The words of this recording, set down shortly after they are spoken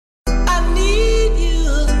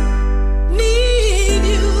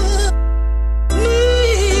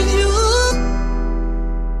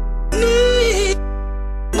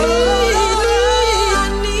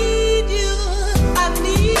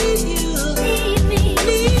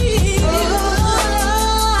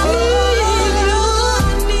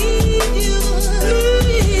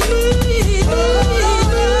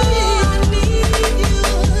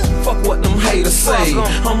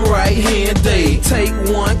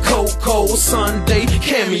Bowl Sunday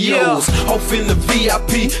cameos. Off in the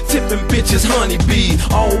VIP, tipping bitches honeybee.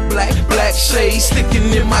 All black, black shades, sticking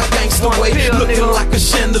in my gangster way. Looking like a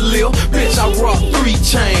chandelier, bitch, I rock 3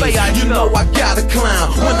 chains. You know I gotta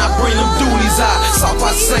clown when I bring them duties out. South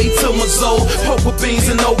I say to my Zoe, poker beans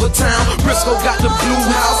in Overtown. Briscoe got the blue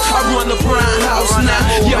house, I run the brown house now.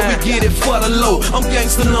 Yeah, we get it for the low. I'm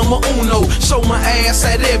gangster number uno. Show my ass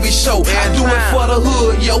at every show. I do it for the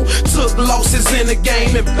hood, yo. Took losses in the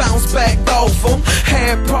game and bounced back off them.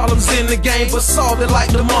 Had problems in the game, but solved it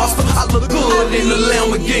like the monster. I look good in the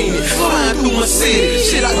Lamborghini, flying through my city.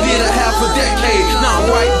 Shit, I did a half a decade, now I'm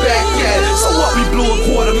right back at it. So what, we blew a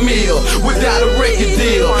 $250,000 without a record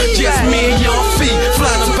deal. Just me and Young Fee,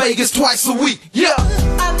 flying to Vegas twice a week. Yeah.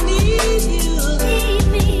 I need you.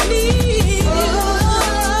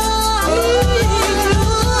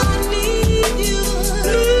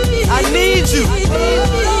 I need you.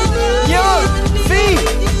 Young Fee,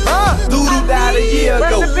 DADE a year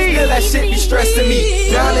ago. Feel that shit be stressing me.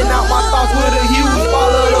 Drowning out my thoughts with a huge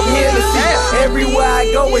bottle of Hennessy. Everywhere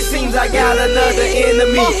I go, it seems I got another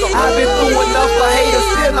enemy. I've been through enough for haters,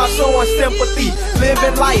 still not showing sympathy.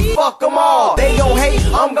 Living life, fuck them all. They gon' hate,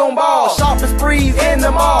 I'm gon' ball. Shopping sprees in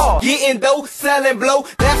the mall. Getting dough, selling blow.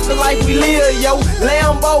 That's the life we live, yo.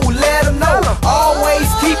 Lambo, let them know. Always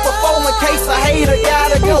keep a phone in case a hater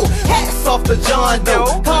gotta go. Hats off to John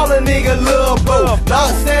Doe. Call a nigga Lil Bo.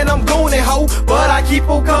 Not saying I'm goon and hoe, but I keep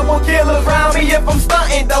a couple killers around me if I'm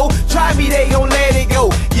stunting though. Try me, they gon' let it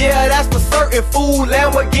go. Yeah, that's for certain, fool.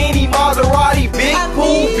 Lamborghini, Maserati, big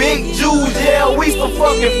pool, big Jews. Yeah, we some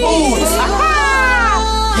fucking fools.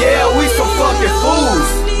 Yeah, we some fucking fools,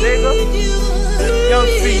 nigga. Young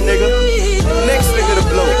Fee, nigga.